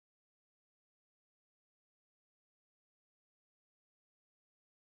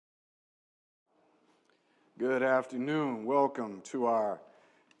Good afternoon. Welcome to our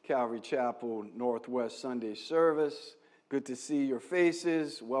Calvary Chapel Northwest Sunday service. Good to see your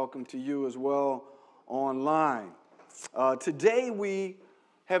faces. Welcome to you as well online. Today we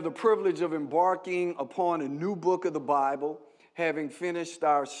have the privilege of embarking upon a new book of the Bible, having finished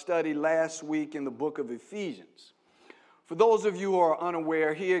our study last week in the book of Ephesians. For those of you who are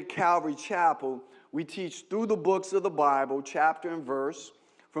unaware, here at Calvary Chapel, we teach through the books of the Bible, chapter and verse,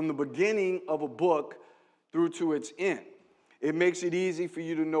 from the beginning of a book through to its end. It makes it easy for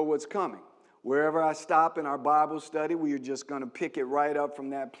you to know what's coming. Wherever I stop in our Bible study, we are just going to pick it right up from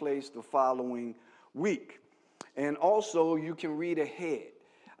that place the following week. And also, you can read ahead.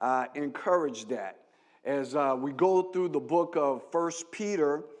 Encourage that. As we go through the book of 1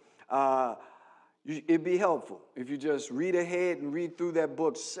 Peter, it'd be helpful if you just read ahead and read through that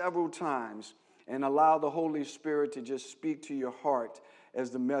book several times and allow the Holy Spirit to just speak to your heart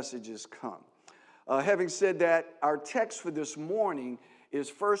as the messages come. Having said that, our text for this morning is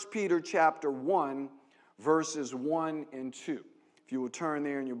 1 Peter chapter 1, verses 1 and 2. If you will turn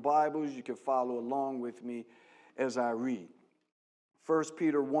there in your Bibles, you can follow along with me as I read. 1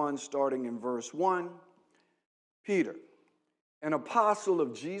 Peter 1, starting in verse 1. Peter, an apostle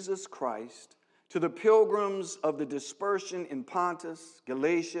of Jesus Christ, to the pilgrims of the dispersion in Pontus,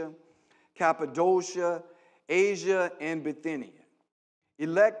 Galatia, Cappadocia, Asia, and Bithynia,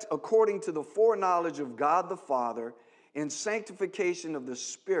 elect according to the foreknowledge of God the Father in sanctification of the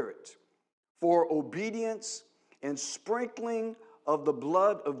Spirit, for obedience and sprinkling of the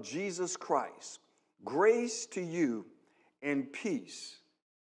blood of Jesus Christ, grace to you and peace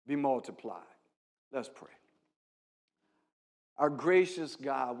be multiplied. Let's pray. Our gracious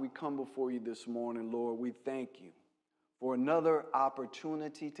God, we come before you this morning, Lord. We thank you for another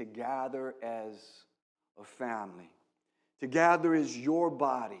opportunity to gather as a family. To gather as your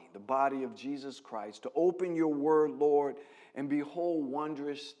body, the body of Jesus Christ, to open your word, Lord, and behold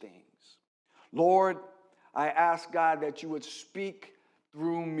wondrous things. Lord, I ask, God, that you would speak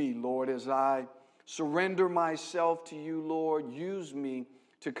through me, Lord, as I surrender myself to you, Lord. Use me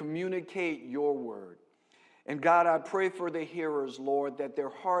to communicate your word. And God, I pray for the hearers, Lord, that their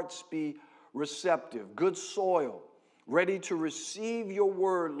hearts be receptive, good soil, ready to receive your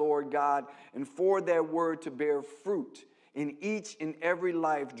word, Lord God, and for that word to bear fruit in each and every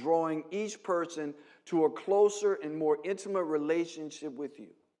life, drawing each person to a closer and more intimate relationship with you.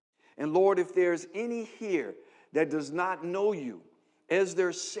 And Lord, if there's any here that does not know you as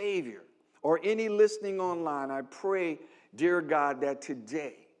their Savior, or any listening online, I pray, dear God, that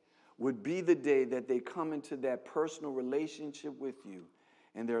today would be the day that they come into that personal relationship with you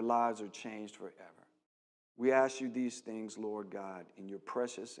and their lives are changed forever. We ask you these things, Lord God, in your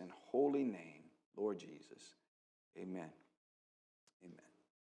precious and holy name, Lord Jesus. Amen. Amen.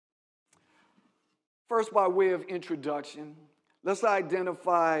 First, by way of introduction, let's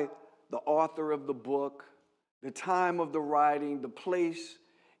identify the author of the book, the time of the writing, the place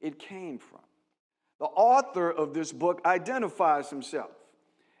it came from. The author of this book identifies himself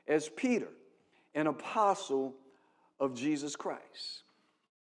as Peter, an apostle of Jesus Christ.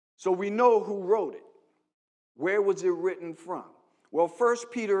 So we know who wrote it. Where was it written from? Well, 1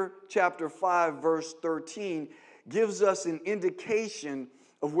 Peter chapter 5, verse 13 gives us an indication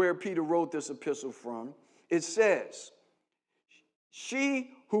of where Peter wrote this epistle from. It says,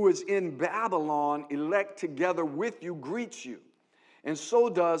 "She who is in Babylon, elect together with you, greets you, and so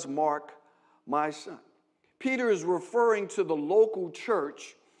does Mark, my son." Peter is referring to the local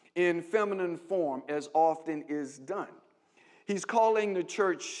church in feminine form, as often is done. He's calling the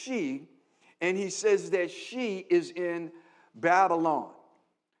church she, and he says that she is in Babylon.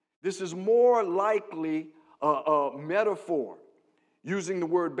 This is more likely a metaphor using the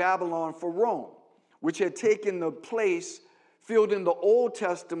word Babylon for Rome, which had taken the place filled in the Old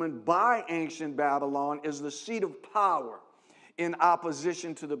Testament by ancient Babylon as the seat of power in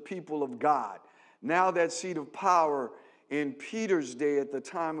opposition to the people of God. Now that seat of power in Peter's day at the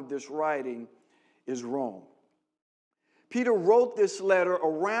time of this writing is Rome. Peter wrote this letter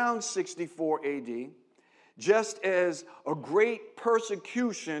around 64 AD, just as a great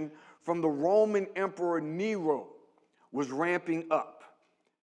persecution from the Roman Emperor Nero was ramping up.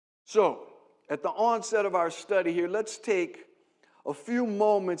 So, at the onset of our study here, let's take a few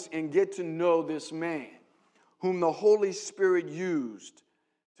moments and get to know this man whom the Holy Spirit used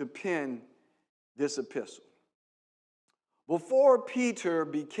to pen this epistle. Before Peter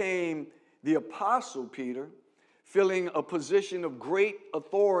became the Apostle Peter, filling a position of great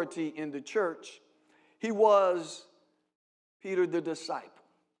authority in the church, he was Peter the disciple,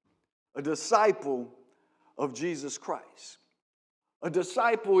 a disciple of Jesus Christ. A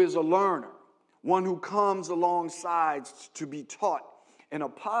disciple is a learner, one who comes alongside to be taught. An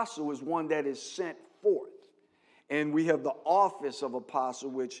apostle is one that is sent forth. And we have the office of apostle,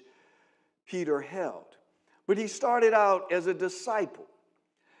 which Peter held. But he started out as a disciple.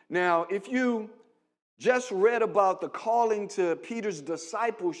 Now, if you just read about the calling to Peter's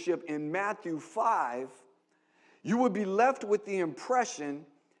discipleship in Matthew 5, you would be left with the impression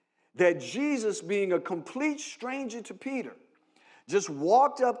that Jesus, being a complete stranger to Peter, just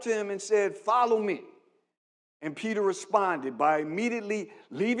walked up to him and said, "Follow me." And Peter responded by immediately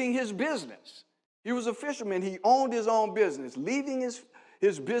leaving his business. He was a fisherman. He owned his own business, leaving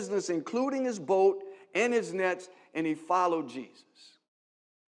his business, including his boat and his nets, and he followed Jesus.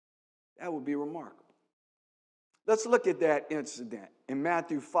 That would be remarkable. Let's look at that incident in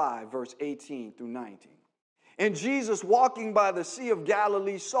Matthew 5, verse 18 through 19. And Jesus, walking by the Sea of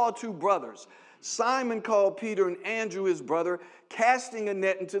Galilee, saw two brothers, Simon called Peter and Andrew his brother, casting a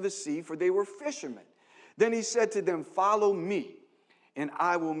net into the sea, for they were fishermen. Then he said to them, "Follow me, and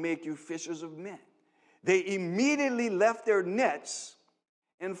I will make you fishers of men." They immediately left their nets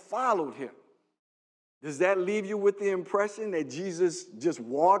and followed him. Does that leave you with the impression that Jesus just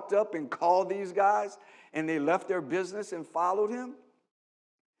walked up and called these guys and they left their business and followed him?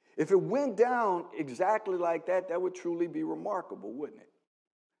 If it went down exactly like that, that would truly be remarkable, wouldn't it?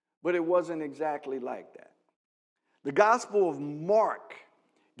 But it wasn't exactly like that. The Gospel of Mark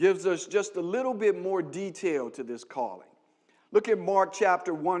gives us just a little bit more detail to this calling. Look at Mark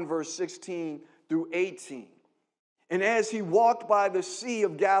chapter 1, verse 16 through 18. And as he walked by the Sea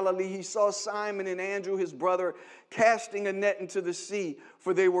of Galilee, he saw Simon and Andrew, his brother, casting a net into the sea,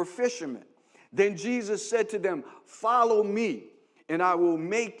 for they were fishermen. Then Jesus said to them, "Follow me, and I will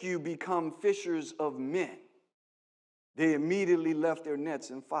make you become fishers of men." They immediately left their nets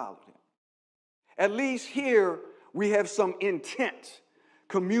and followed him. At least here we have some intent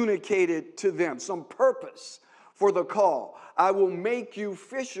communicated to them, some purpose for the call. I will make you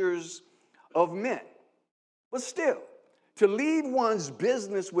fishers of men. But still, to leave one's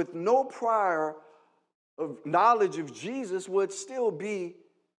business with no prior knowledge of Jesus would still be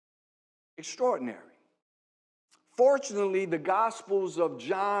extraordinary. Fortunately, the Gospels of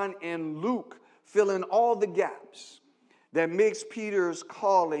John and Luke fill in all the gaps that makes Peter's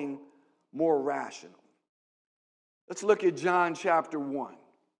calling more rational. Let's look at John chapter 1,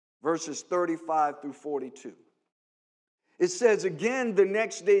 verses 35 through 42. It says, "Again, the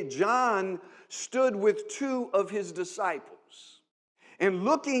next day, John stood with two of his disciples. And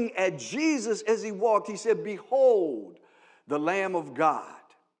looking at Jesus as he walked, he said, 'Behold, the Lamb of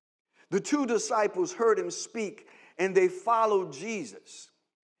God.' The two disciples heard him speak, and they followed Jesus.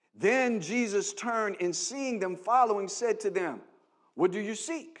 Then Jesus turned and seeing them following, said to them, 'What do you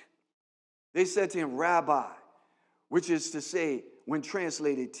seek?' They said to him, 'Rabbi,' which is to say, when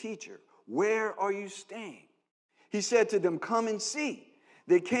translated, teacher, 'where are you staying?' He said to them, 'Come and see.'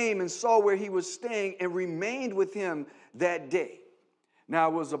 They came and saw where he was staying and remained with him that day. Now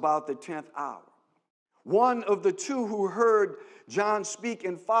it was about the 10th hour. One of the two who heard John speak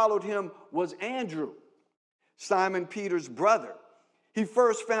and followed him was Andrew, Simon Peter's brother. He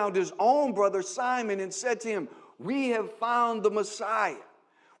first found his own brother Simon and said to him, 'We have found the Messiah,'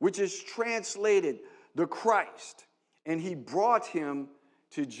 which is translated the Christ. And he brought him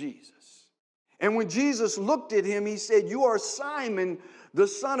to Jesus. And when Jesus looked at him, he said, 'You are Simon, the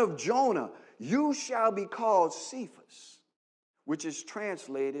son of Jonah. You shall be called Cephas,' which is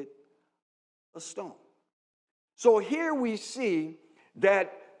translated a stone." So here we see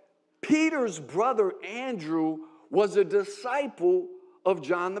that Peter's brother Andrew was a disciple of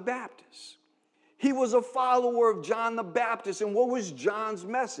John the Baptist. He was a follower of John the Baptist. And what was John's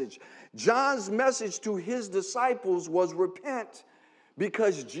message? John's message to his disciples was, repent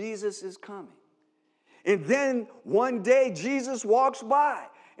because Jesus is coming. And then one day Jesus walks by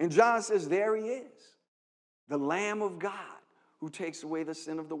and John says, there he is, the Lamb of God who takes away the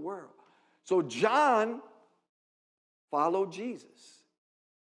sin of the world. So John followed Jesus,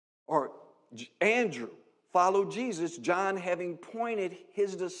 or Andrew followed Jesus, John having pointed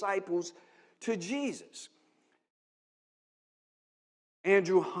his disciples to Jesus.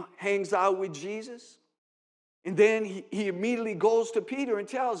 Andrew hangs out with Jesus, and then he immediately goes to Peter and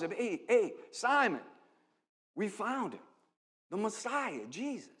tells him, hey, Simon, we found him, the Messiah,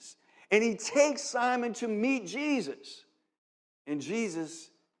 Jesus. And he takes Simon to meet Jesus. And Jesus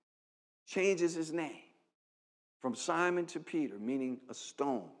changes his name from Simon to Peter, meaning a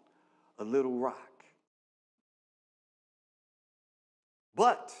stone, a little rock.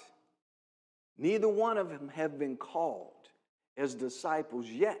 But neither one of them have been called as disciples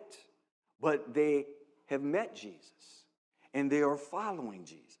yet, but they have met Jesus, and they are following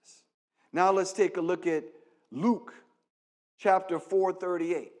Jesus. Now let's take a look at Luke chapter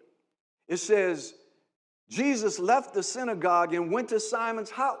 4:38. It says, Jesus left the synagogue and went to Simon's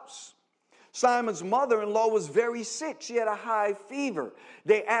house. Simon's mother-in-law was very sick. She had a high fever.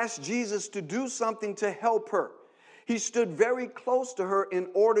 They asked Jesus to do something to help her. He stood very close to her and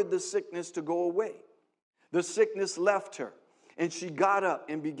ordered the sickness to go away. The sickness left her, and she got up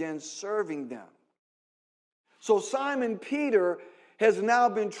and began serving them. So Simon Peter has now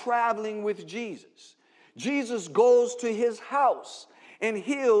been traveling with Jesus. Jesus goes to his house and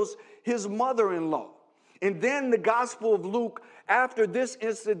heals his mother-in-law. And then the Gospel of Luke, after this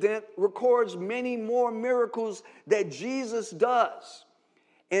incident, records many more miracles that Jesus does.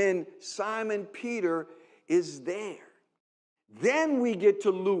 And Simon Peter is there. Then we get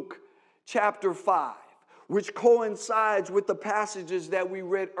to Luke chapter 5, which coincides with the passages that we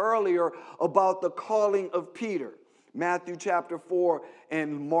read earlier about the calling of Peter, Matthew chapter 4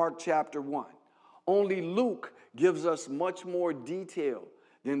 and Mark chapter 1. Only Luke gives us much more detail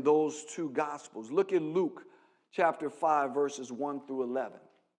than those two Gospels. Look at Luke chapter 5, verses 1 through 11.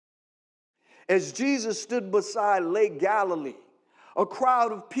 As Jesus stood beside Lake Galilee, a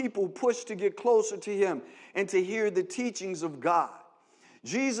crowd of people pushed to get closer to him and to hear the teachings of God.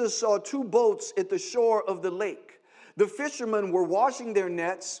 Jesus saw two boats at the shore of the lake. The fishermen were washing their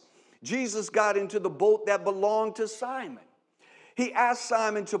nets. Jesus got into the boat that belonged to Simon. He asked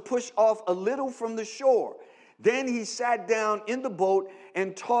Simon to push off a little from the shore. Then he sat down in the boat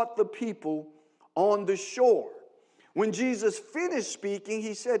and taught the people on the shore. When Jesus finished speaking,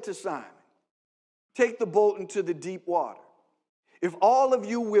 he said to Simon, "Take the boat into the deep water. If all of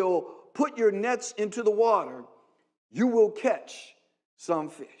you will put your nets into the water, you will catch some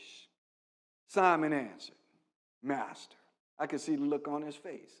fish." Simon answered, "Master." I could see the look on his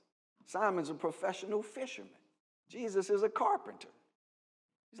face. Simon's a professional fisherman. Jesus is a carpenter.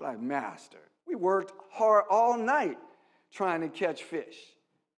 He's like, "Master, we worked hard all night trying to catch fish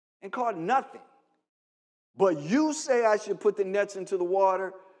and caught nothing. But you say I should put the nets into the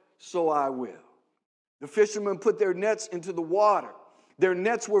water, so I will." The fishermen put their nets into the water. Their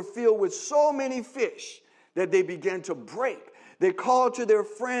nets were filled with so many fish that they began to break. They called to their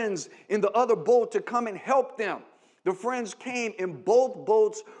friends in the other boat to come and help them. The friends came, and both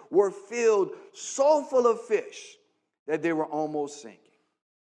boats were filled so full of fish that they were almost sinking.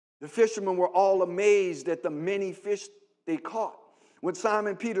 The fishermen were all amazed at the many fish they caught. When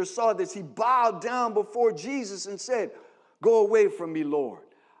Simon Peter saw this, he bowed down before Jesus and said, "Go away from me,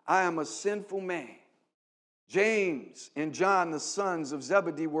 Lord. I am a sinful man." James and John, the sons of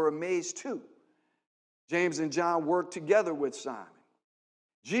Zebedee, were amazed too. James and John worked together with Simon.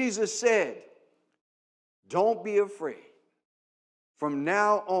 Jesus said, "Don't be afraid. From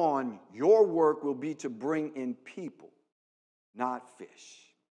now on, your work will be to bring in people, not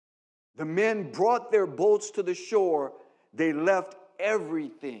fish." The men brought their boats to the shore. They left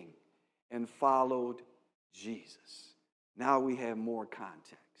everything and followed Jesus. Now we have more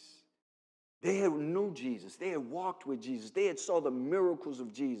context. They had knew Jesus. They had walked with Jesus. They had saw the miracles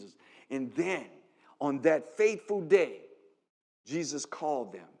of Jesus. And then, on that fateful day, Jesus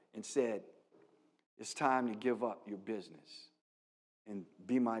called them and said, "It's time to give up your business and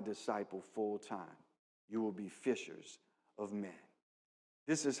be my disciple full time. You will be fishers of men."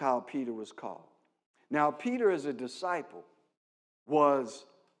 This is how Peter was called. Now, Peter, as a disciple, was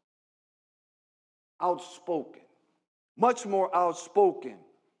outspoken, much more outspoken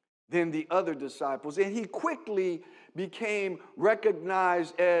than the other disciples. And he quickly became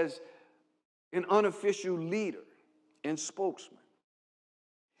recognized as an unofficial leader and spokesman.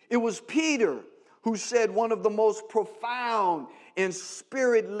 It was Peter who said one of the most profound and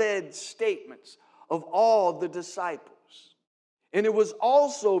spirit-led statements of all the disciples. And it was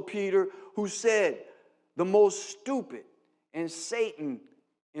also Peter who said the most stupid and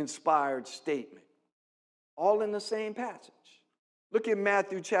Satan-inspired statement, all in the same passage. Look at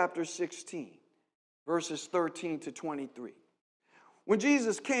Matthew chapter 16, verses 13 to 23. When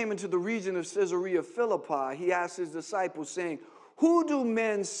Jesus came into the region of Caesarea Philippi, he asked his disciples, saying, "Who do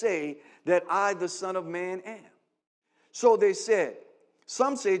men say that I, the Son of Man, am?" So they said,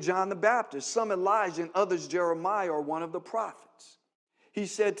 "Some say John the Baptist, some Elijah, and others Jeremiah or one of the prophets." He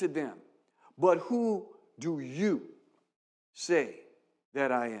said to them, "But who do you say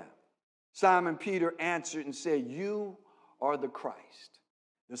that I am?" Simon Peter answered and said, "You are the Christ,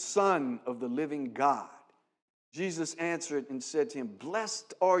 the Son of the living God." Jesus answered and said to him,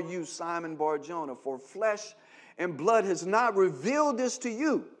 "Blessed are you, Simon Bar-Jonah, for flesh and blood has not revealed this to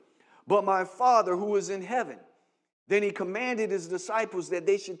you, but my Father who is in heaven." Then he commanded his disciples that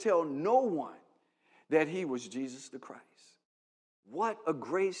they should tell no one that he was Jesus the Christ. What a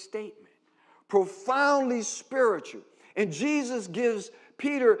great statement. profoundly spiritual. And Jesus gives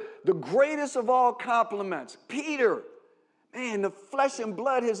Peter the greatest of all compliments. Peter, man, the flesh and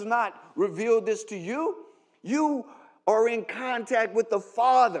blood has not revealed this to you. You are in contact with the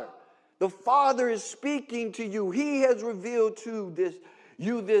Father. The Father is speaking to you. He has revealed to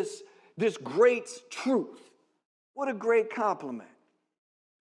you this great truth. What a great compliment.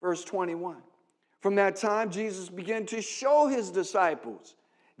 Verse 21. From that time, Jesus began to show his disciples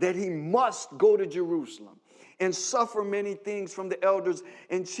that he must go to Jerusalem and suffer many things from the elders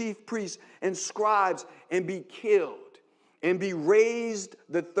and chief priests and scribes and be killed and be raised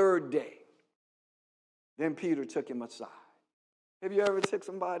the third day. Then Peter took him aside. Have you ever took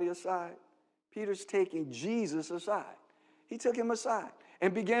somebody aside? Peter's taking Jesus aside. He took him aside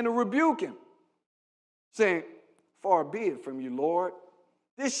and began to rebuke him, saying, "Far be it from you, Lord.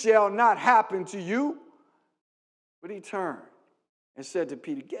 This shall not happen to you." But he turned and said to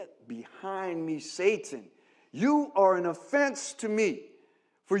Peter, "Get behind me, Satan. You are an offense to me,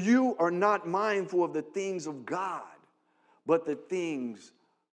 for you are not mindful of the things of God, but the things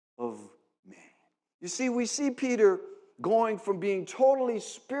of man." You see, we see Peter going from being totally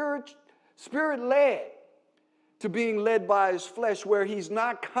spirit-led to being led by his flesh, where he's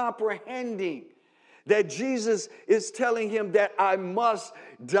not comprehending that Jesus is telling him that I must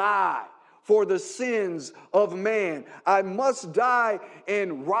die for the sins of man. I must die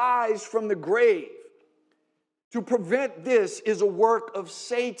and rise from the grave. To prevent this is a work of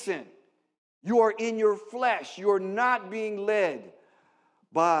Satan. You are in your flesh. You are not being led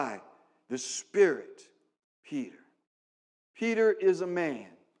by the Spirit, Peter. Peter is a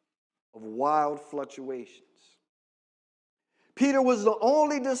man of wild fluctuations. Peter was the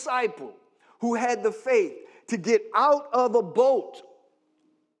only disciple who had the faith to get out of a boat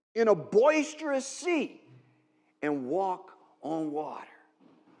in a boisterous sea and walk on water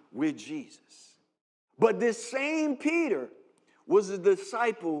with Jesus. But this same Peter was the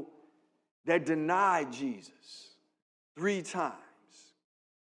disciple that denied Jesus 3 times.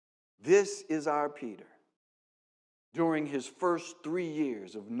 This is our Peter during his first 3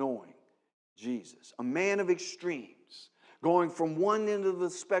 years of knowing Jesus, a man of extremes, going from one end of the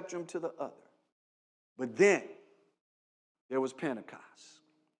spectrum to the other. But then there was Pentecost.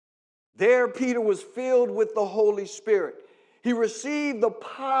 There Peter was filled with the Holy Spirit. He received the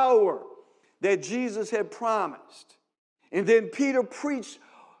power that Jesus had promised. And then Peter preached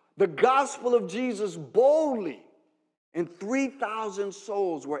the gospel of Jesus boldly, and 3,000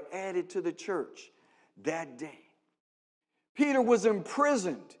 souls were added to the church that day. Peter was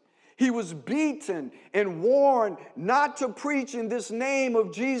imprisoned. He was beaten and warned not to preach in this name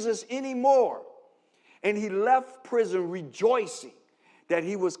of Jesus anymore. And he left prison rejoicing that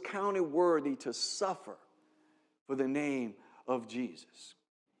he was counted worthy to suffer for the name of Jesus.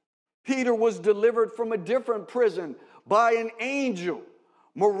 Peter was delivered from a different prison by an angel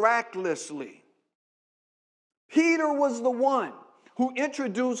miraculously. Peter was the one who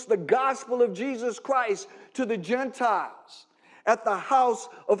introduced the gospel of Jesus Christ to the Gentiles at the house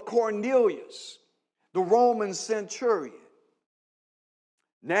of Cornelius, the Roman centurion.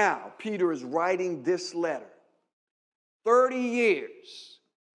 Now, Peter is writing this letter 30 years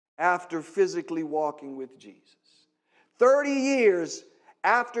after physically walking with Jesus. 30 years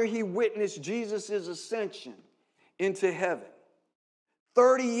after he witnessed Jesus' ascension into heaven.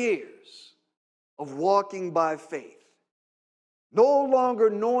 30 years of walking by faith. No longer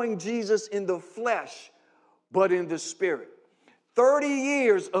knowing Jesus in the flesh, but in the spirit. 30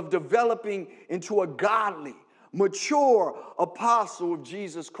 years of developing into a godly, mature apostle of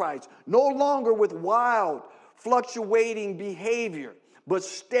Jesus Christ. No longer with wild, fluctuating behavior, but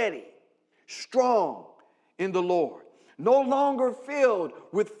steady, strong in the Lord. No longer filled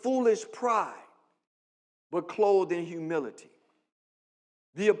with foolish pride, but clothed in humility.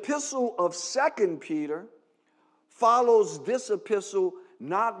 The epistle of 2 Peter follows this epistle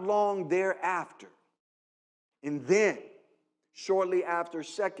not long thereafter. And then, shortly after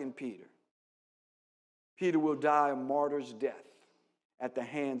 2 Peter, Peter will die a martyr's death at the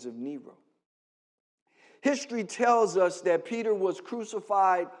hands of Nero. History tells us that Peter was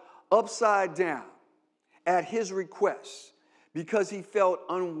crucified upside down at his request because he felt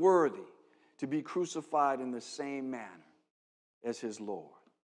unworthy to be crucified in the same manner as his Lord.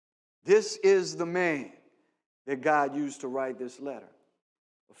 This is the man that God used to write this letter.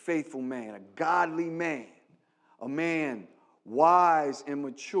 A faithful man, a godly man, a man wise and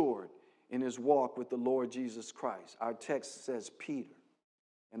matured in his walk with the Lord Jesus Christ. Our text says Peter,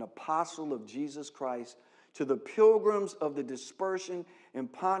 an apostle of Jesus Christ, to the pilgrims of the dispersion in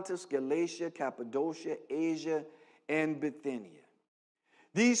Pontus, Galatia, Cappadocia, Asia, and Bithynia.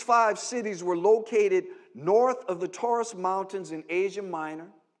 These 5 cities were located north of the Taurus Mountains in Asia Minor,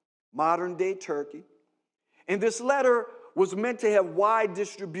 modern-day Turkey. And this letter was meant to have wide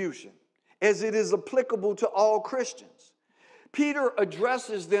distribution, as it is applicable to all Christians. Peter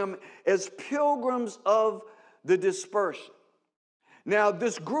addresses them as pilgrims of the dispersion. Now,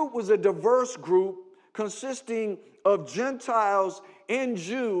 this group was a diverse group consisting of Gentiles and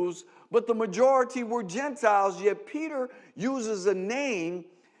Jews, but the majority were Gentiles, yet Peter uses a name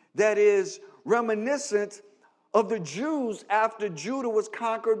that is reminiscent of the Jews after Judah was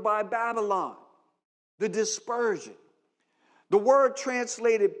conquered by Babylon, the dispersion. The word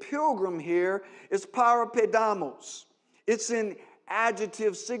translated pilgrim here is parapedamos. It's an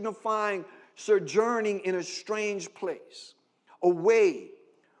adjective signifying sojourning in a strange place, away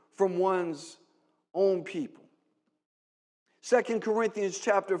from one's own people. 2 Corinthians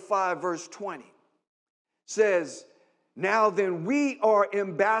chapter 5, verse 20 says, "Now then, we are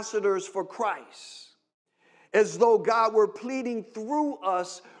ambassadors for Christ. As though God were pleading through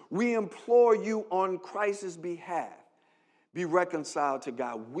us, we implore you on Christ's behalf, be reconciled to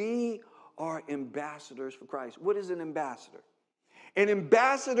God." We are ambassadors for Christ. What is an ambassador? An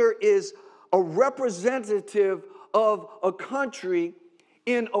ambassador is a representative of a country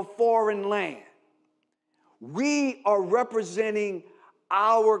in a foreign land. We are representing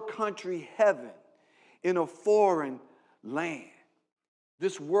our country, heaven, in a foreign land.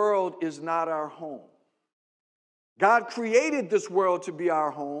 This world is not our home. God created this world to be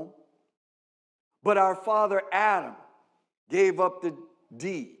our home, but our father Adam gave up the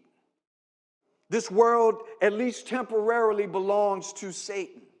deed. This world, at least temporarily, belongs to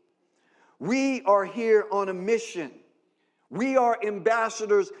Satan. We are here on a mission. We are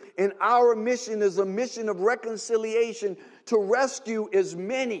ambassadors, and our mission is a mission of reconciliation to rescue as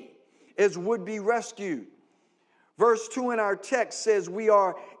many as would be rescued. Verse 2 in our text says we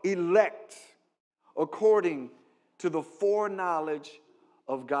are elect according to the foreknowledge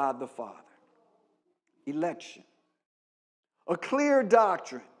of God the Father. Election. A clear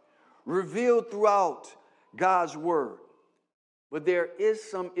doctrine revealed throughout God's word. But there is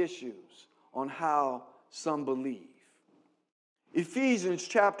some issues on how some believe. Ephesians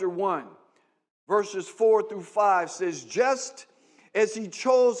chapter 1, verses 4 through 5 says, "Just as he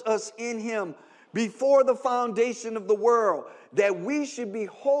chose us in him before the foundation of the world, that we should be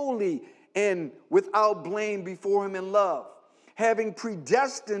holy and without blame before him in love, having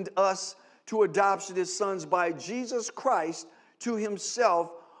predestined us to adoption as sons by Jesus Christ to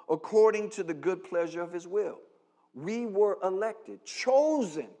himself, according to the good pleasure of his will." We were elected,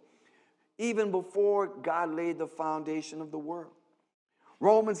 chosen, even before God laid the foundation of the world.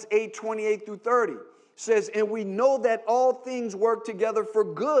 Romans 8, 28 through 30 says, "And we know that all things work together for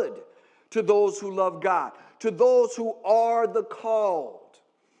good to those who love God, to those who are the called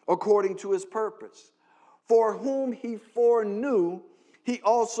according to his purpose. For whom he foreknew, he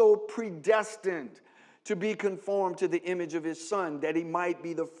also predestined to be conformed to the image of his Son, that he might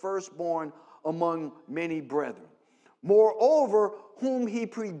be the firstborn among many brethren. Moreover, whom he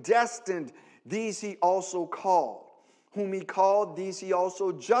predestined, these he also called. Whom he called, these he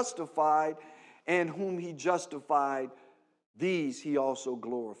also justified. And whom he justified, these he also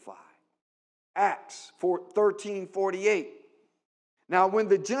glorified." Acts 13:48. "Now when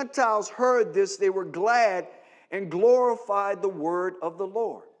the Gentiles heard this, they were glad and glorified the word of the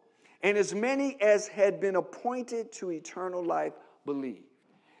Lord. And as many as had been appointed to eternal life believed."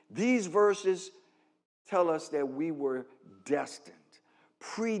 These verses tell us that we were destined,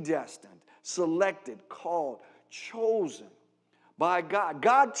 predestined, selected, called, chosen by God.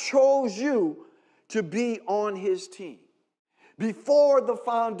 God chose you to be on his team. Before the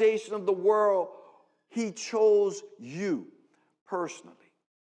foundation of the world, he chose you personally.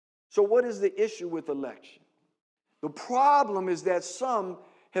 So what is the issue with election? The problem is that some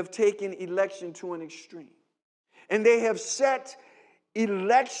have taken election to an extreme. And they have set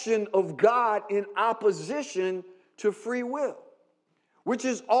election of God in opposition to free will, which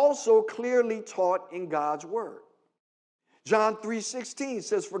is also clearly taught in God's word. John 3:16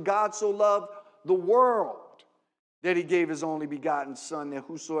 says, "For God so loved the world that he gave his only begotten Son, that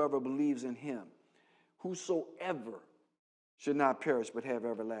whosoever believes in him, whosoever should not perish but have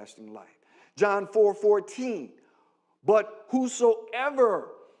everlasting life." John 4:14, "But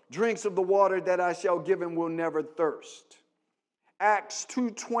whosoever drinks of the water that I shall give him will never thirst." Acts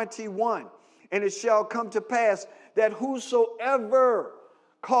 2:21, "And it shall come to pass that whosoever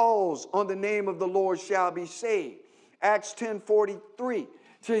calls on the name of the Lord shall be saved." Acts 10:43,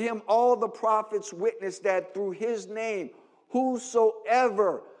 "To him all the prophets witness that through his name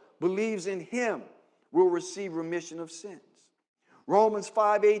whosoever believes in him will receive remission of sins." Romans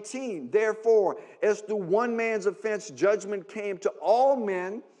 5:18, therefore, as through one man's offense judgment came to all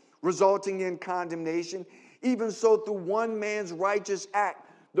men, resulting in condemnation, even so through one man's righteous act,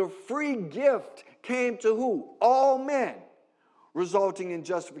 the free gift came to who? All men, resulting in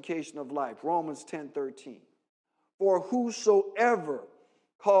justification of life. Romans 10:13, for whosoever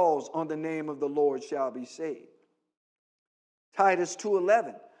calls on the name of the Lord shall be saved. Titus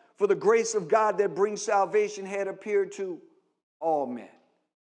 2:11, for the grace of God that brings salvation had appeared to all men.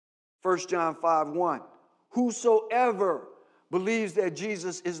 1 John 5:1, whosoever believes that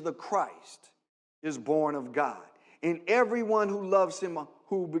Jesus is the Christ is born of God. And everyone who loves him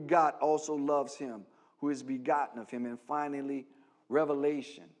who begot also loves him who is begotten of him. And finally,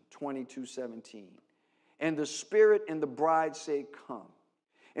 Revelation 22:17. And the Spirit and the bride say, come.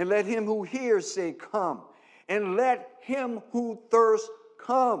 And let him who hears say, come. And let him who thirsts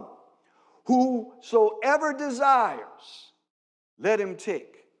come. Whosoever desires, let him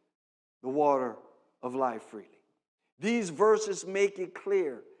take the water of life freely. These verses make it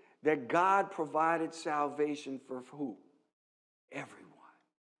clear that God provided salvation for who? Everyone.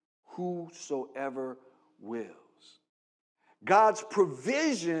 Whosoever wills. God's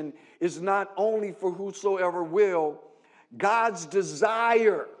provision is not only for whosoever will, God's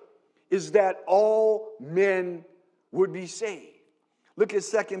desire is that all men would be saved. Look at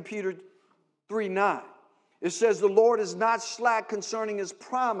 2 Peter 3:9. It says, the Lord is not slack concerning his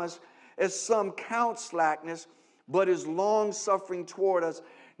promise, as some count slackness, but is long-suffering toward us,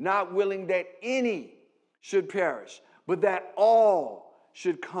 not willing that any should perish, but that all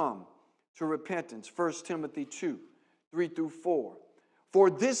should come to repentance. 1 Timothy 2:3-4.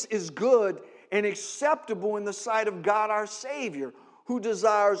 For this is good and acceptable in the sight of God our Savior, who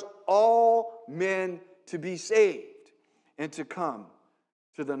desires all men to be saved and to come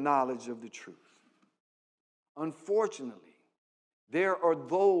to the knowledge of the truth. Unfortunately, there are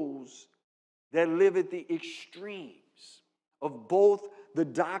those that live at the extremes of both the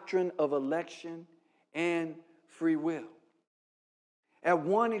doctrine of election and free will. At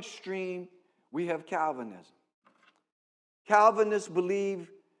one extreme, we have Calvinism. Calvinists believe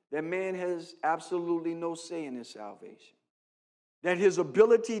that man has absolutely no say in his salvation, that his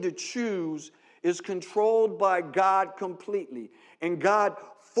ability to choose is controlled by God completely, and God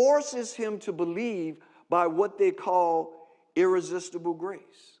forces him to believe by what they call irresistible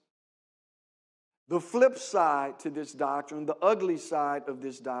grace. The flip side to this doctrine, the ugly side of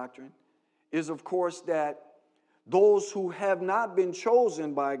this doctrine, is of course that those who have not been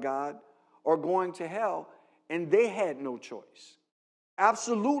chosen by God are going to hell, and they had no choice.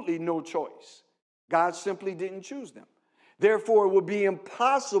 Absolutely no choice. God simply didn't choose them. Therefore, it would be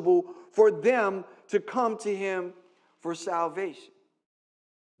impossible for them to come to him for salvation.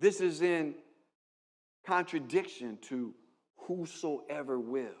 This is in contradiction to whosoever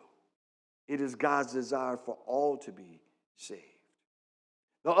will. It is God's desire for all to be saved.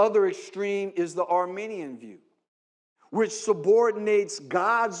 The other extreme is the Arminian view, which subordinates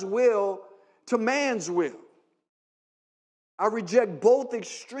God's will to man's will. I reject both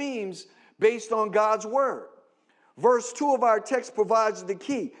extremes based on God's word. Verse 2 of our text provides the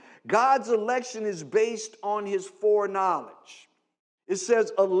key. God's election is based on his foreknowledge. It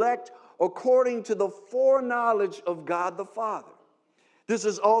says, elect according to the foreknowledge of God the Father. This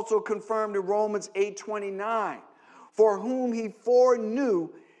is also confirmed in Romans 8:29. For whom he foreknew,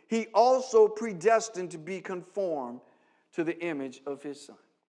 he also predestined to be conformed to the image of his Son.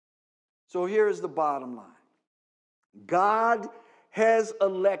 So here is the bottom line. God has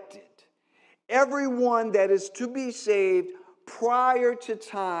elected everyone that is to be saved prior to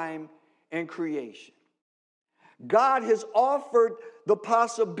time and creation. God has offered the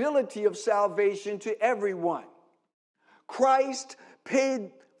possibility of salvation to everyone. Christ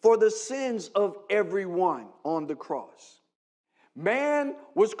paid for the sins of everyone on the cross. Man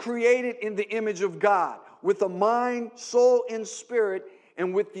was created in the image of God with a mind, soul, and spirit,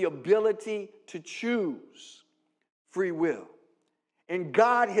 and with the ability to choose free will. And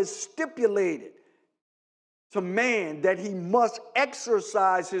God has stipulated to man that he must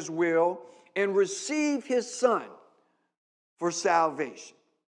exercise his will and receive his Son for salvation.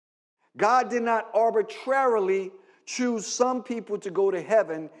 God did not arbitrarily choose some people to go to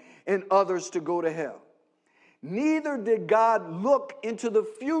heaven and others to go to hell. Neither did God look into the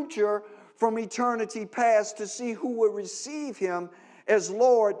future from eternity past to see who would receive him as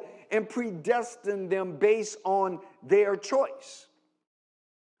Lord and predestine them based on their choice.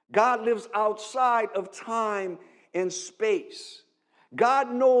 God lives outside of time and space.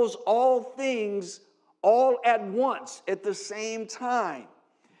 God knows all things all at once at the same time.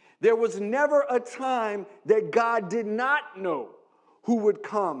 There was never a time that God did not know who would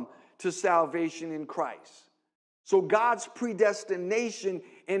come to salvation in Christ. So God's predestination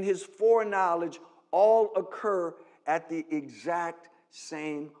and his foreknowledge all occur at the exact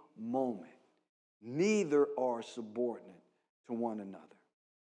same moment. Neither are subordinate to one another.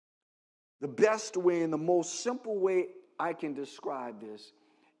 The best way and the most simple way I can describe this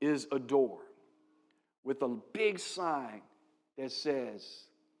is a door with a big sign that says,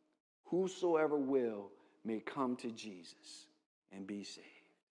 "Whosoever will may come to Jesus and be saved."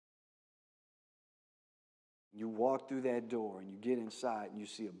 You walk through that door and you get inside and you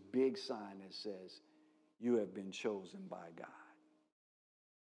see a big sign that says, "You have been chosen by God."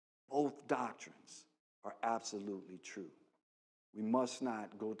 Both doctrines are absolutely true. We must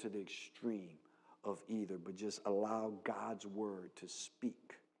not go to the extreme of either, but just allow God's word to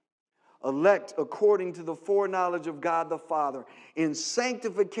speak. Elect according to the foreknowledge of God the Father in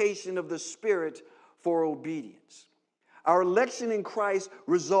sanctification of the Spirit for obedience. Our election in Christ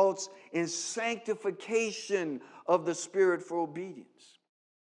results in sanctification of the Spirit for obedience.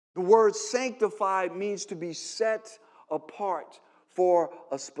 The word sanctified means to be set apart for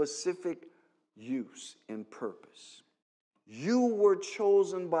a specific use and purpose. You were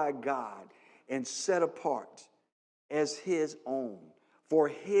chosen by God and set apart as his own for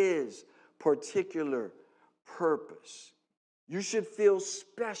his particular purpose. You should feel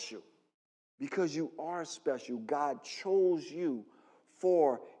special because you are special. God chose you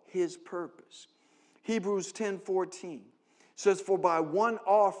for his purpose. Hebrews 10:14 says, "For by one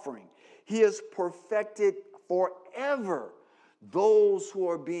offering he has perfected forever those who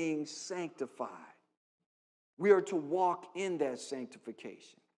are being sanctified." We are to walk in that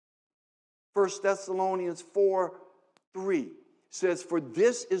sanctification. 1 Thessalonians 4:3 says, "For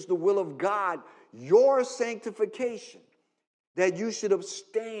this is the will of God, your sanctification, that you should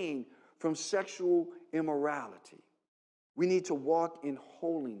abstain from sexual immorality." We need to walk in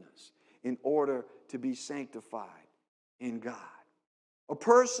holiness in order to be sanctified in God. A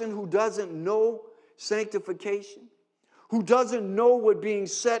person who doesn't know sanctification, who doesn't know what being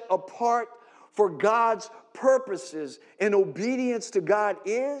set apart for God's purposes and obedience to God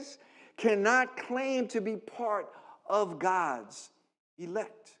is, cannot claim to be part of God's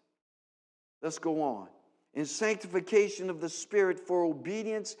elect. Let's go on. In sanctification of the Spirit for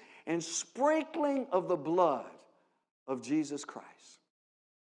obedience and sprinkling of the blood of Jesus Christ.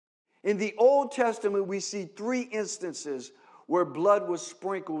 In the Old Testament, we see 3 instances where blood was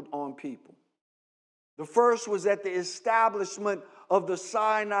sprinkled on people. The first was at the establishment of the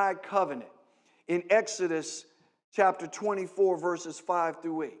Sinai covenant in Exodus chapter 24, verses 5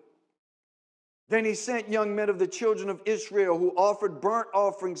 through 8. Then he sent young men of the children of Israel who offered burnt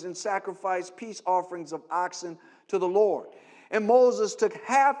offerings and sacrificed peace offerings of oxen to the Lord. And Moses took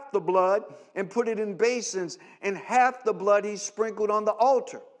half the blood and put it in basins, and half the blood he sprinkled on the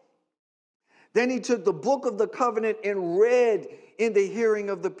altar. Then he took the book of the covenant and read in the hearing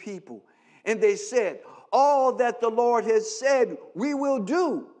of the people. And they said, "All that the Lord has said we will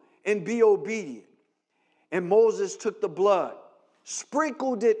do, and be obedient." And Moses took the blood,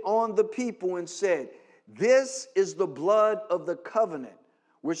 sprinkled it on the people, and said, "This is the blood of the covenant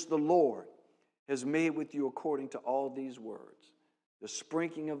which the Lord has made with you according to all these words." The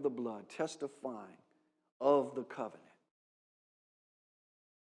sprinkling of the blood testifying of the covenant.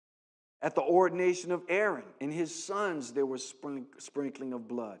 At the ordination of Aaron and his sons, there was sprinkling of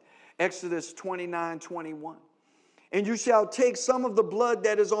blood. Exodus 29:21. "And you shall take some of the blood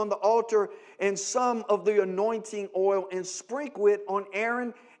that is on the altar and some of the anointing oil and sprinkle it on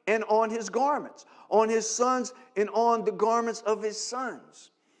Aaron and on his garments, on his sons and on the garments of his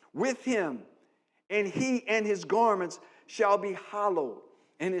sons with him. And he and his garments shall be hallowed,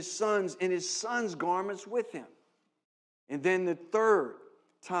 and his sons' garments with him." And then the third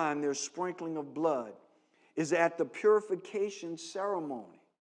time there's sprinkling of blood is at the purification ceremony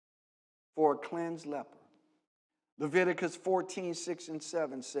for a cleansed leper. Leviticus 14:6 and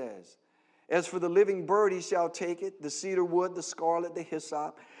 7 says, "As for the living bird, he shall take it, the cedar wood, the scarlet, the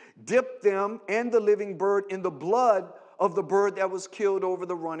hyssop, dip them and the living bird in the blood of the bird that was killed over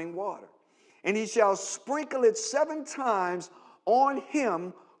the running water. And he shall sprinkle it 7 times on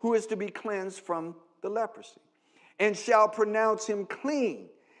him who is to be cleansed from the leprosy, and shall pronounce him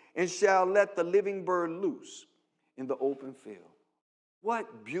clean, and shall let the living bird loose in the open field."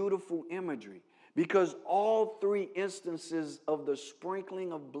 What beautiful imagery, because all 3 instances of the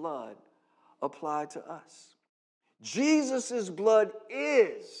sprinkling of blood apply to us. Jesus' blood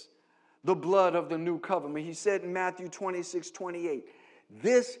is the blood of the new covenant. He said in Matthew 26:28,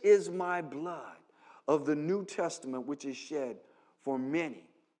 "This is my blood of the New Testament, which is shed for many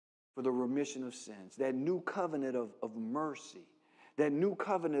for the remission of sins." That new covenant of mercy, that new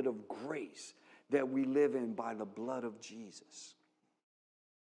covenant of grace that we live in by the blood of Jesus.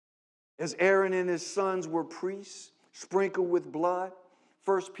 As Aaron and his sons were priests, sprinkled with blood,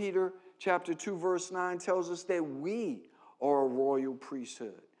 1 Peter chapter 2, verse 9 tells us that we are a royal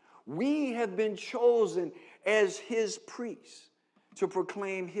priesthood. We have been chosen as his priests to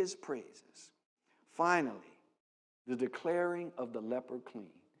proclaim his praises. Finally, the declaring of the leper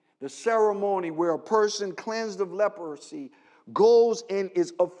clean. The ceremony where a person cleansed of leprosy goes and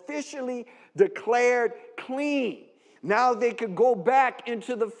is officially declared clean. Now they can go back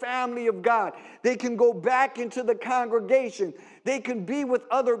into the family of God. They can go back into the congregation. They can be with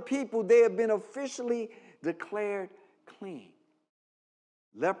other people. They have been officially declared clean.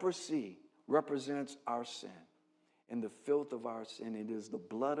 Leprosy represents our sin and the filth of our sin. It is the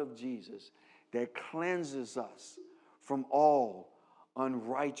blood of Jesus that cleanses us from all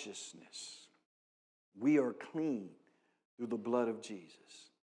unrighteousness. We are clean through the blood of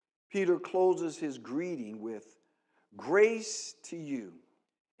Jesus. Peter closes his greeting with, "Grace to you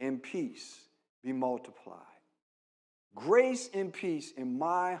and peace be multiplied." Grace and peace, in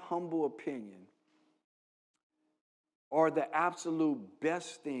my humble opinion, are the absolute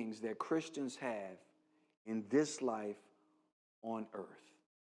best things that Christians have in this life on earth,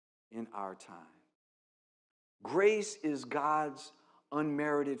 in our time. Grace is God's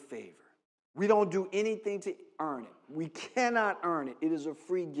unmerited favor. We don't do anything to earn it. We cannot earn it. It is a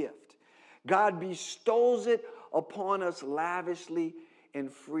free gift. God bestows it upon us lavishly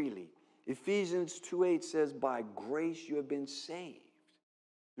and freely. Ephesians 2:8 says, "By grace you have been saved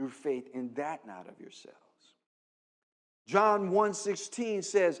through faith, and that not of yourselves." John 1:16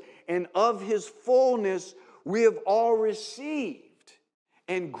 says, "And of his fullness we have all received,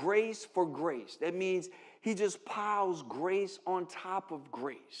 and grace for grace." That means he just piles grace on top of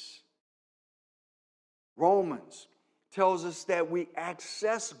grace. Romans tells us that we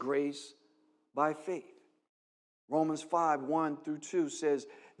access grace by faith. Romans 5:1-2 says,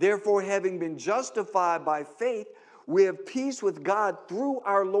 "Therefore, having been justified by faith, we have peace with God through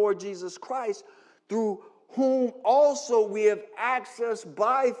our Lord Jesus Christ, through whom also we have access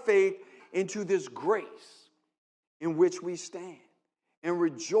by faith into this grace in which we stand, and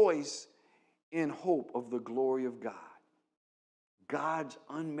rejoice in hope of the glory of God." God's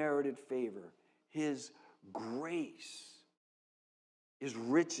unmerited favor, his grace, is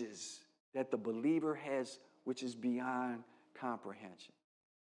riches that the believer has, which is beyond comprehension.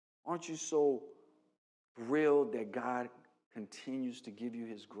 Aren't you so thrilled that God continues to give you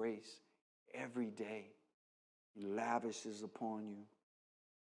his grace every day? He lavishes upon you.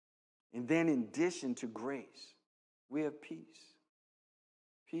 And then in addition to grace, we have peace.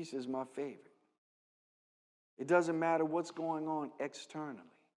 Peace is my favorite. It doesn't matter what's going on externally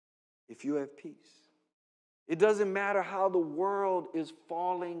if you have peace. It doesn't matter how the world is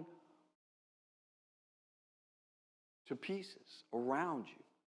falling to pieces around you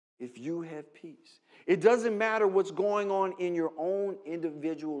if you have peace. It doesn't matter what's going on in your own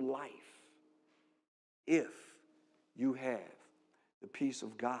individual life if you have the peace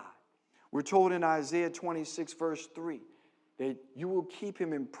of God. We're told in Isaiah 26, verse 3, that you will keep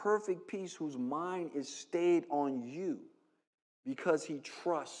him in perfect peace whose mind is stayed on you because he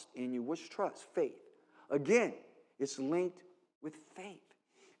trusts in you. What's trust? Faith. Again, it's linked with faith.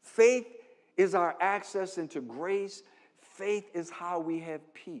 Faith is our access into grace. Faith is how we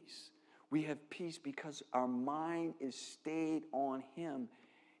have peace. We have peace because our mind is stayed on him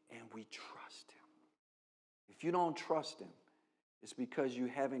and we trust him. If you don't trust him, it's because you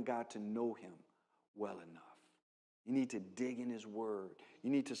haven't got to know him well enough. You need to dig in his word. You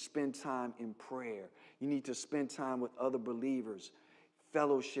need to spend time in prayer. You need to spend time with other believers,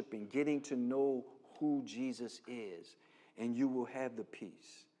 fellowshipping, getting to know who Jesus is, and you will have the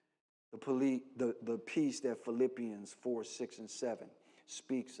peace. The peace that Philippians 4:6-7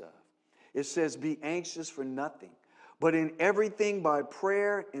 speaks of. It says, "Be anxious for nothing, but in everything by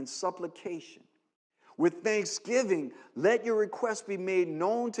prayer and supplication. With thanksgiving, let your requests be made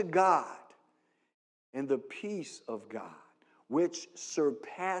known to God, and the peace of God, which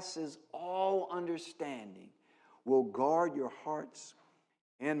surpasses all understanding, will guard your hearts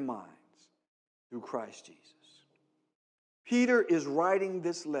and minds through Christ Jesus." Peter is writing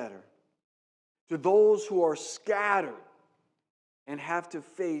this letter to those who are scattered and have to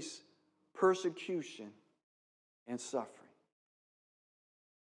face persecution and suffering.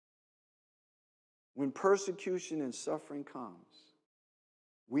 When persecution and suffering comes,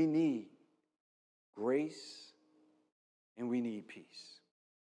 we need grace and we need peace.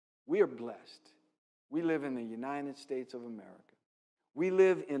 We are blessed. We live in the United States of America. We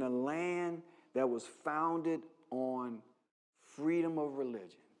live in a land that was founded on freedom of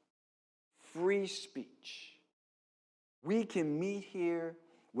religion, free speech. We can meet here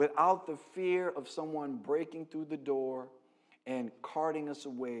without the fear of someone breaking through the door and carting us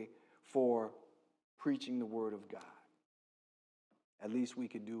away for preaching the word of God. At least we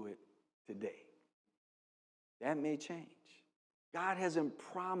could do it today. That may change. God hasn't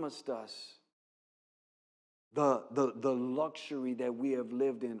promised us the luxury that we have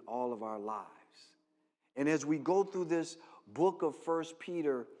lived in all of our lives. And as we go through this book of 1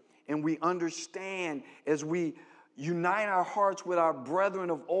 Peter and we understand, as we unite our hearts with our brethren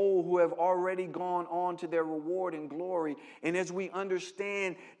of old who have already gone on to their reward and glory, and as we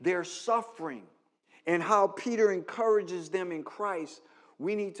understand their suffering and how Peter encourages them in Christ,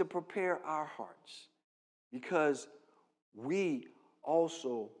 we need to prepare our hearts because we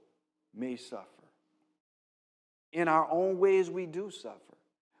also may suffer. In our own ways, we do suffer.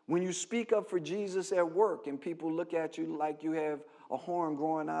 When you speak up for Jesus at work and people look at you like you have a horn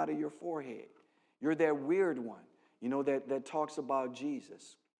growing out of your forehead, you're that weird one, that talks about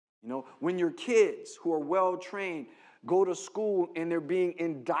Jesus. When your kids who are well trained go to school and they're being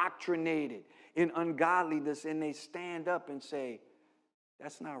indoctrinated in ungodliness and they stand up and say,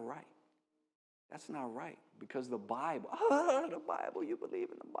 that's not right. That's not right because the Bible, the Bible, you believe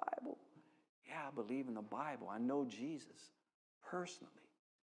in the Bible. Yeah, I believe in the Bible. I know Jesus personally.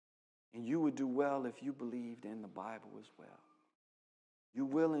 And you would do well if you believed in the Bible as well. You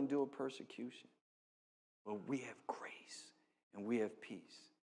will endure persecution, but we have grace and we have peace,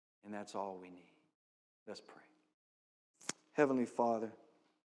 and that's all we need. Let's pray. Heavenly Father,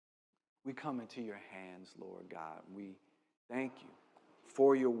 we come into your hands, Lord God. We thank you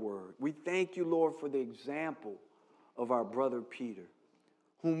for your word. We thank you, Lord, for the example of our brother Peter,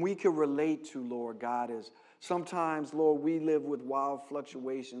 whom we can relate to, Lord God, as sometimes, Lord, we live with wild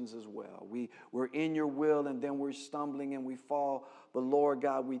fluctuations as well. We're in your will and then we're stumbling and we fall. But Lord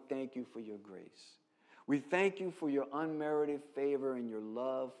God, we thank you for your grace. We thank you for your unmerited favor and your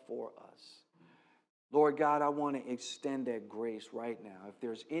love for us. Lord God, I want to extend that grace right now. If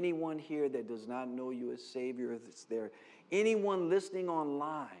there's anyone here that does not know you as Savior, if it's there anyone listening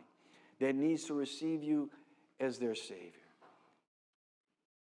online that needs to receive you as their Savior,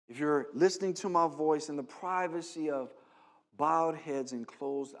 if you're listening to my voice in the privacy of bowed heads and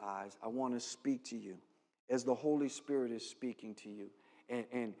closed eyes, I want to speak to you as the Holy Spirit is speaking to you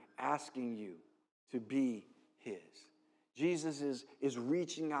and asking you to be his. Jesus is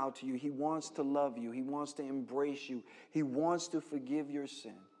reaching out to you. He wants to love you. He wants to embrace you. He wants to forgive your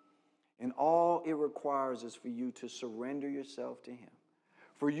sin. And all it requires is for you to surrender yourself to him,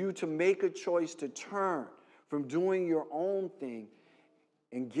 for you to make a choice to turn from doing your own thing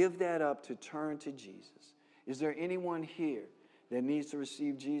and give that up to turn to Jesus. Is there anyone here that needs to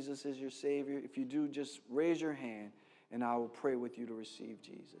receive Jesus as your Savior? If you do, just raise your hand and I will pray with you to receive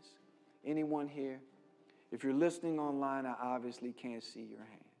Jesus. Anyone here? If you're listening online, I obviously can't see your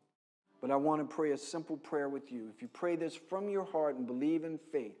hand. But I want to pray a simple prayer with you. If you pray this from your heart and believe in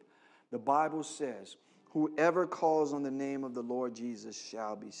faith, the Bible says, whoever calls on the name of the Lord Jesus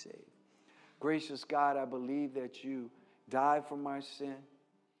shall be saved. Gracious God, I believe that you died for my sin,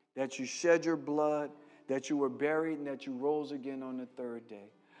 that you shed your blood, that you were buried, and that you rose again on the third day.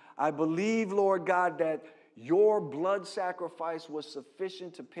 I believe, Lord God, that your blood sacrifice was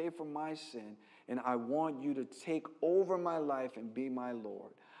sufficient to pay for my sin, and I want you to take over my life and be my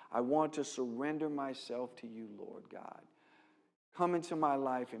Lord. I want to surrender myself to you, Lord God. Come into my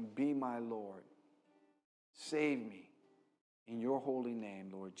life and be my Lord. Save me in your holy name,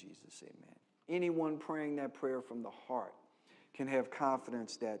 Lord Jesus. Amen. Anyone praying that prayer from the heart can have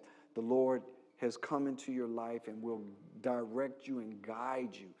confidence that the Lord has come into your life and will direct you and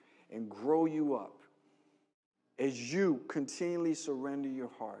guide you and grow you up as you continually surrender your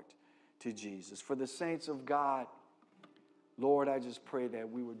heart to Jesus. For the saints of God, Lord, I just pray that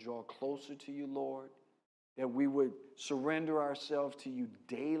we would draw closer to you, Lord, that we would surrender ourselves to you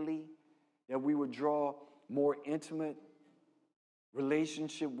daily, that we would draw more intimate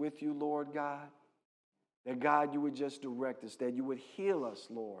relationship with you, Lord God. That, God, you would just direct us, that you would heal us,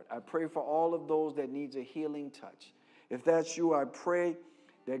 Lord. I pray for all of those that needs a healing touch. If that's you, I pray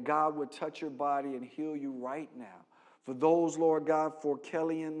that God would touch your body and heal you right now. For those, Lord God, for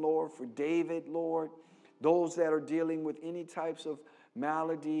Kellyanne, Lord, for David, Lord, those that are dealing with any types of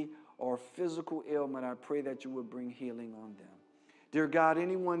malady or physical ailment, I pray that you would bring healing on them. Dear God,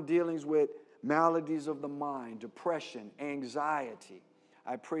 anyone dealing with maladies of the mind, depression, anxiety,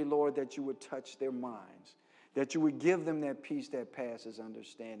 I pray, Lord, that you would touch their minds, that you would give them that peace that passes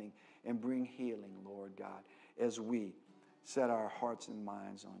understanding and bring healing, Lord God, as we set our hearts and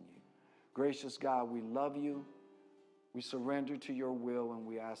minds on you. Gracious God, we love you. We surrender to your will, and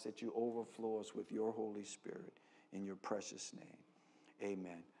we ask that you overflow us with your Holy Spirit. In your precious name,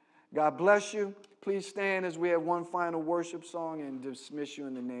 amen. God bless you. Please stand as we have one final worship song and dismiss you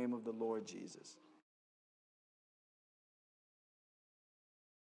in the name of the Lord Jesus.